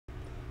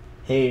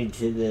Hey,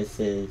 this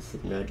is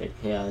Hypnotic.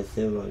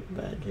 Welcome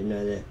back to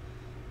another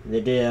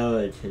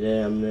video.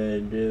 Today I'm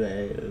going to do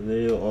a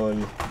review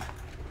on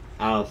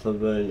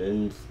alphabet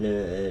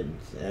instead.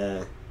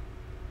 It's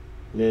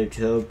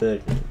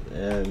nootropic.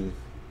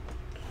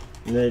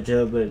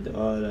 Nootropic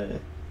are like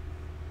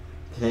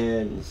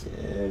plants,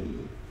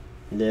 and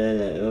they're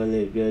like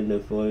really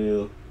good for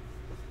you.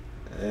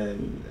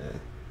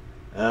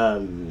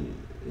 And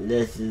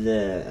this is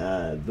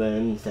a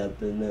burn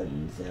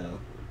supplement, so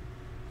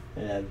I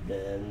have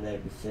to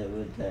mix it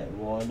with that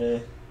water.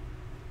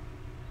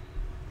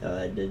 So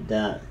I did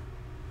that.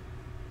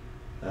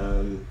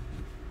 But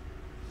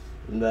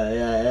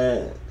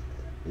yeah,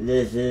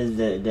 this is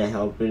to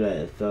help you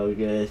like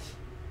focus,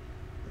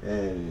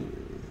 and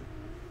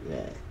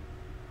yeah.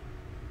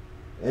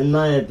 In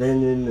my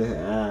opinion,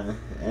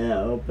 it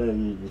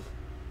opens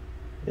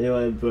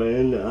your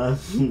brain up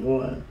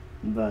more,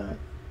 but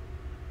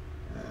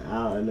I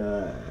don't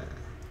know.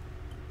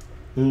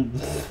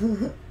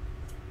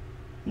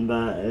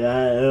 But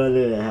that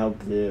really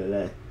helps you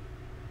like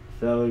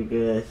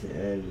focus,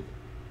 and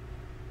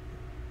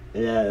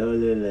that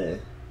really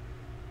like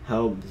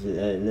helps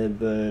like the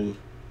brain.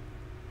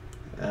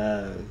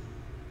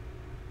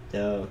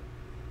 So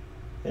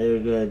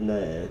you could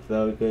like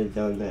focus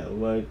on like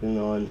working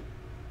on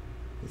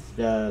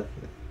stuff.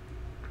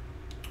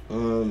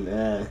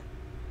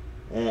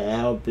 It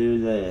helps you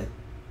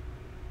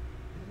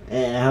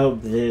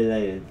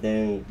like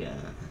think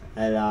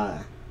a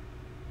lot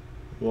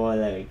more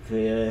like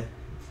clear.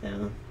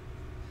 So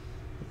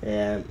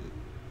yeah,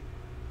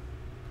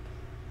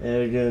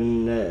 you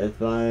can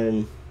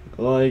find,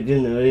 or you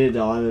can read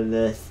all of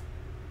this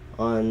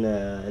on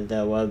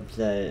the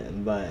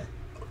website, but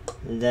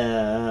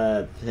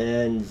the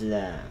plans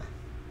that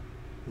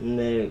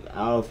make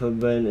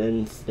alphabet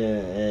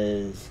instant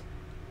is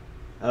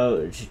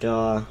oat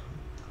straw,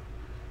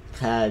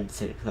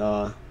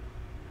 cadmium,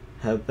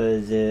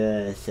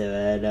 Hypnotic,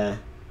 Serrata,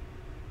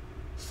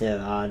 I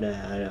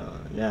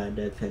don't know how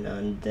to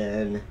pronounce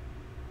it,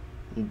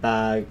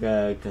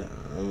 Bagopa,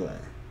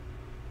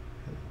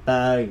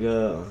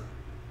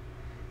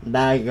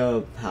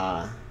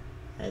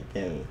 I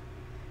think,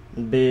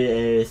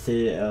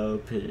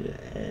 BACOPA,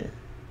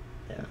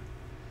 yeah.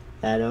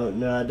 I don't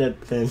know how to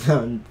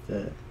pronounce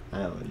it,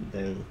 I don't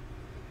think,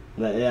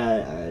 but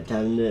yeah,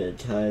 time to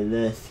try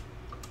this.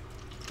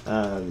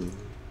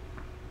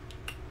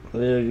 We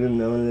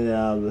can only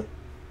have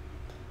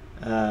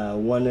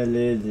one of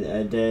these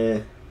a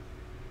day,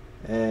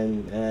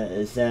 and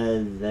it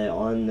says that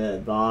on the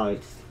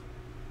box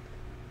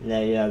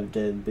that you have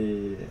to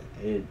be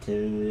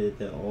 18 years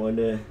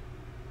older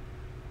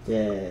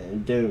to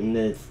do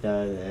this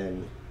stuff,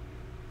 and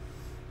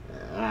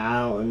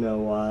I don't know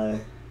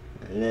why.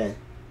 I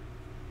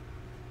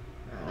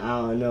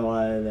don't know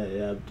why that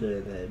you have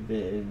to like, be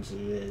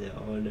 18 years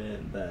older,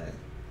 but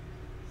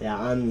yeah,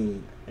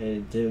 I'm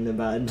 18,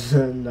 about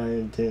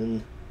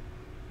 19.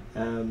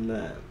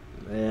 Yeah,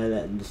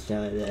 let's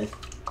try this.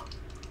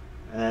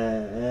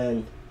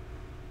 And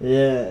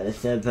yeah,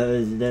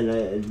 supposed to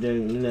like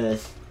drink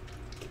this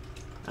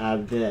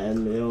after a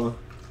meal.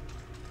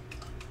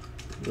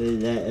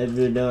 Because if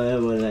you don't, it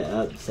will like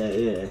upset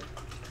your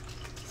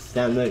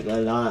stomach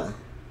a lot.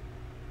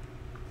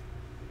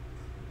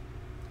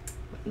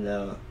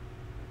 No.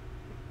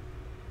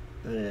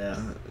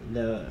 Yeah,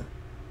 no.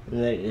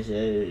 Like I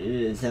said,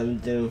 eat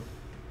something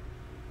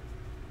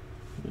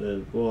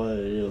before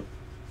you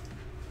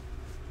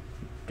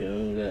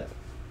drink it.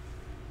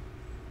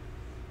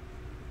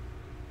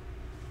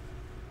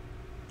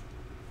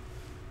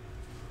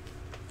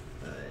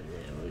 Alright,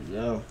 there we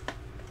go.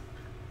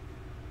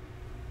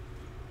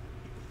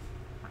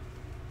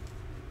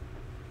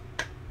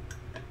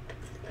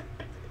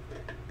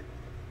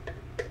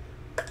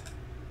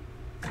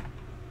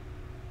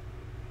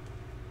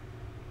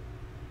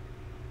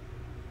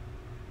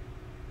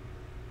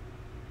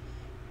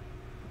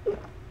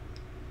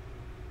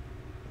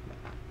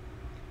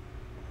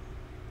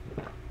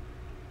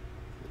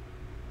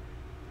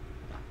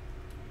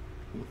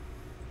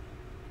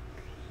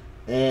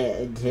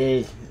 It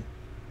tastes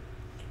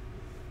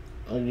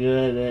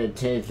good. It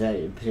tastes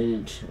like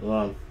peach.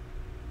 Well,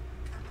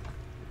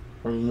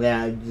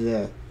 that's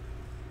the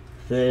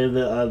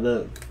flavor of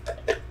it.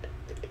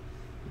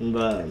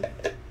 But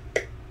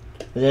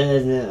there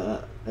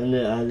isn't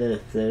any other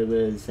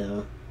flavors,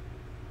 so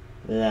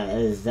that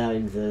it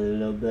sucks a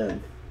little bit.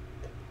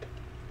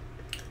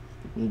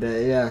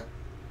 But yeah,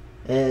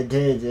 it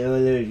tastes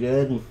really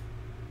good.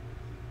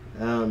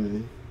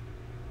 And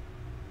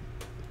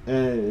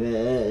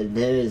it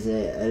tastes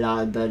a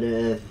lot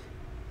better if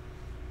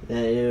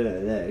you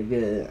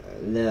get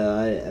the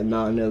right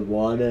amount of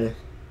water.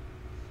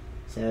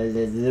 So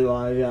this is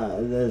why I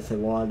got this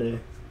water.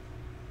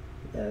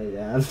 So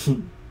yeah.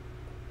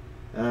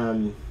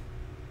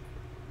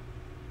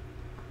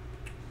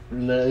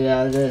 But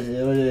yeah, this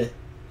really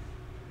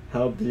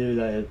helps you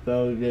like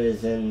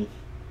focus and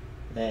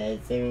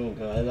think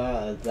a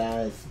lot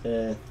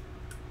faster,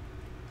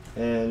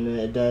 and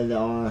it does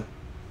all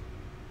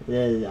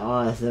this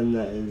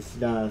awesome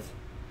stuff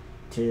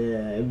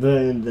to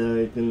burn so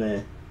we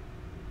can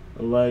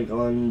work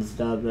on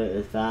stuff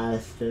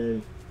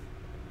faster.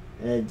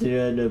 It's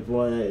good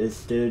for the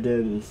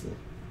students.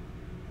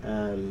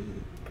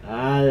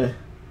 I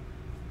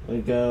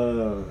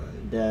go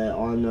the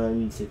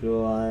online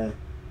school. I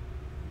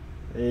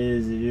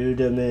use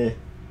Udemy.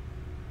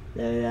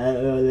 That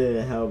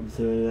really helps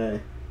me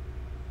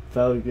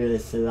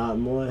focus a lot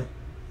more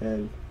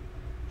and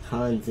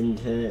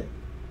concentrate.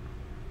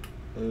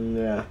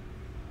 And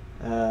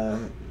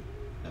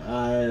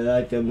I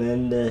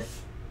recommend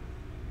this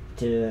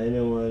to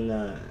anyone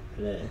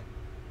that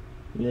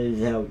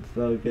needs help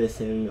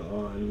focusing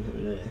on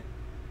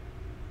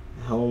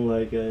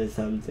homework or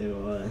something,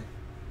 or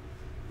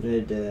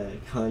need to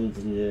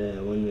concentrate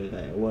when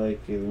you're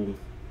working.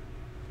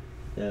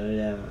 So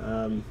yeah,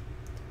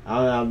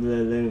 I'll have the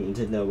link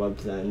to the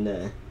website in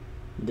the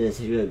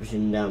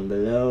description down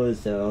below,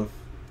 so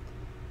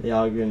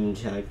y'all can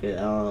check it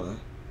out.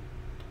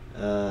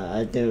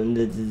 I think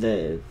this is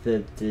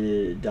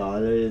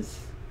 $50.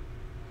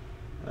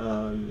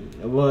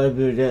 Well, if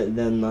you get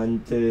the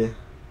monthly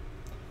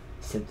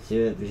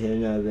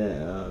subscription of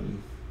it,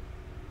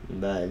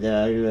 but the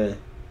regular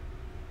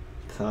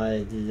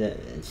price is at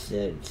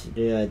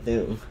 $60, I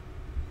think.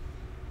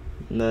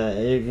 But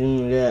you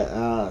can get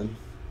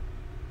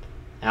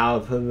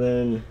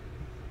Alphabet,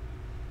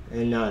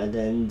 and not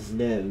the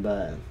instant,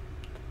 but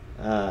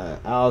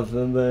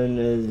Alphabet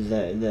is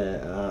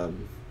the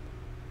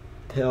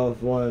pill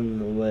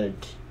form,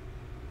 which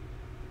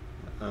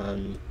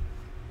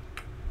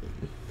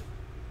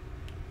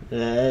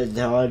it's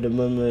hard to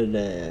remember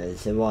the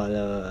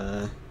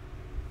swallow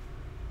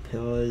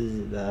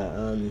pills,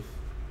 but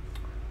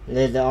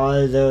there's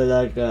also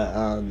like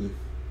a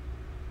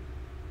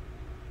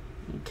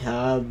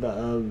tab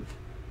of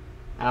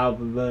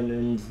Alphabet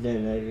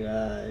instant,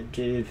 like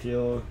G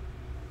Fuel.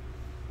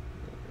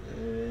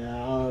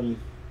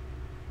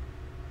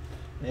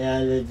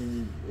 Yeah, this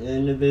is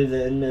gonna be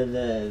the end of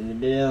the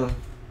video.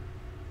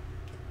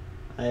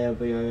 I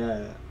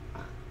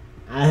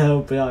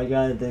hope y'all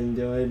guys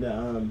enjoyed.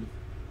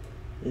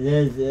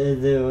 This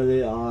is a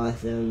really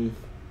awesome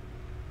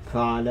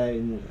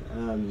product.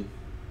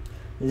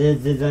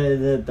 This is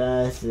the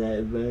best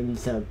brain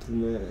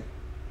supplement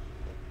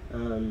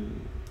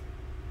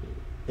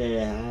they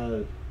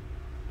have.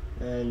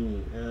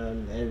 And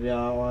if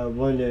y'all are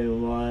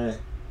wondering why,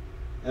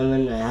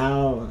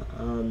 how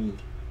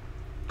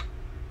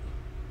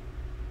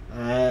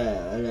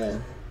I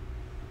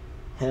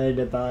heard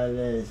about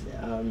this,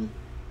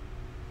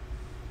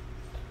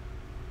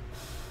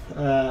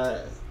 I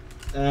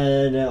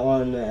heard it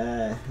on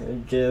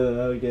Joe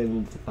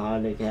Rogan's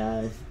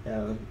podcast.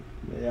 Yeah,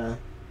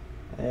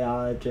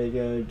 y'all have to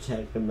go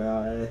check him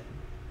out.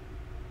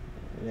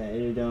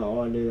 You don't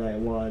already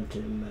watch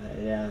him, but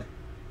yeah.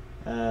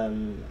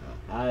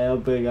 I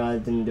hope you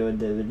guys enjoyed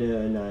the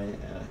video,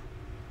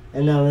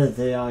 and I will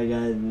see y'all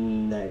guys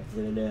in the next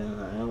video.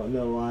 I don't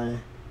know why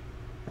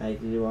I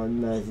keep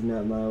on messing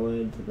up my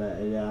words,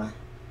 but yeah.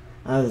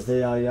 I will see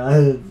y'all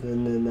guys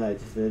in the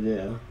next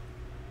video.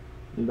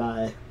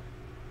 Bye.